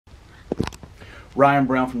Ryan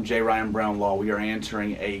Brown from J. Ryan Brown Law. We are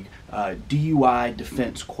answering a DUI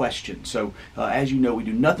defense question. So as you know, we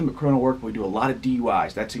do nothing but criminal work. We do a lot of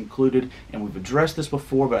DUIs. That's included, and we've addressed this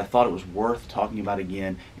before, but I thought it was worth talking about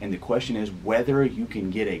again. And the question is whether you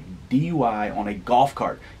can get a DUI on a golf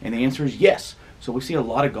cart. And the answer is yes. So we see a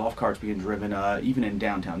lot of golf carts being driven even in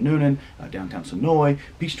downtown Newnan, downtown Sonoy,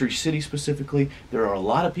 Peachtree City specifically. There are a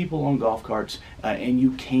lot of people on golf carts, and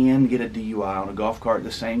you can get a DUI on a golf cart.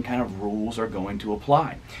 The same kind of rules are going to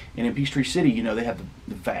apply. And in Peachtree City, you know, they have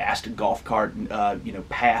the vast golf cart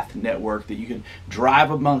path network that you can drive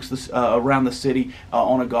amongst this around the city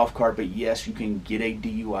on a golf cart. But yes, you can get a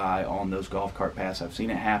DUI on those golf cart paths. I've seen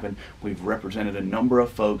it happen. We've represented a number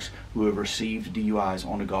of folks who have received DUIs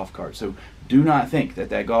on a golf cart. So do not think that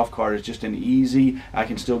that golf cart is just an easy, I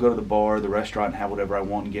can still go to the bar, the restaurant, and have whatever I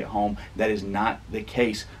want and get home. That is not the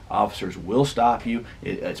case. Officers will stop you.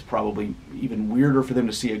 It's probably even weirder for them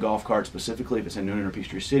to see a golf cart, specifically if it's in Newnan or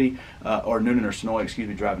Peachtree City, or Newnan or Sonoy, excuse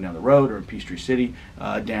me, driving down the road, or in Peachtree City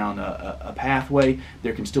down a pathway.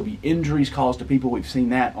 There can still be injuries caused to people. We've seen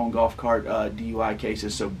that on golf cart DUI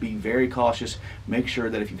cases, so be very cautious. Make sure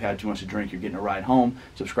that if you've had too much to drink, you're getting a ride home.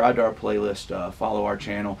 Subscribe to our playlist, follow our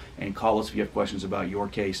channel, and call us if you have questions about your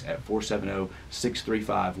case at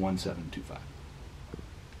 470-635-1725.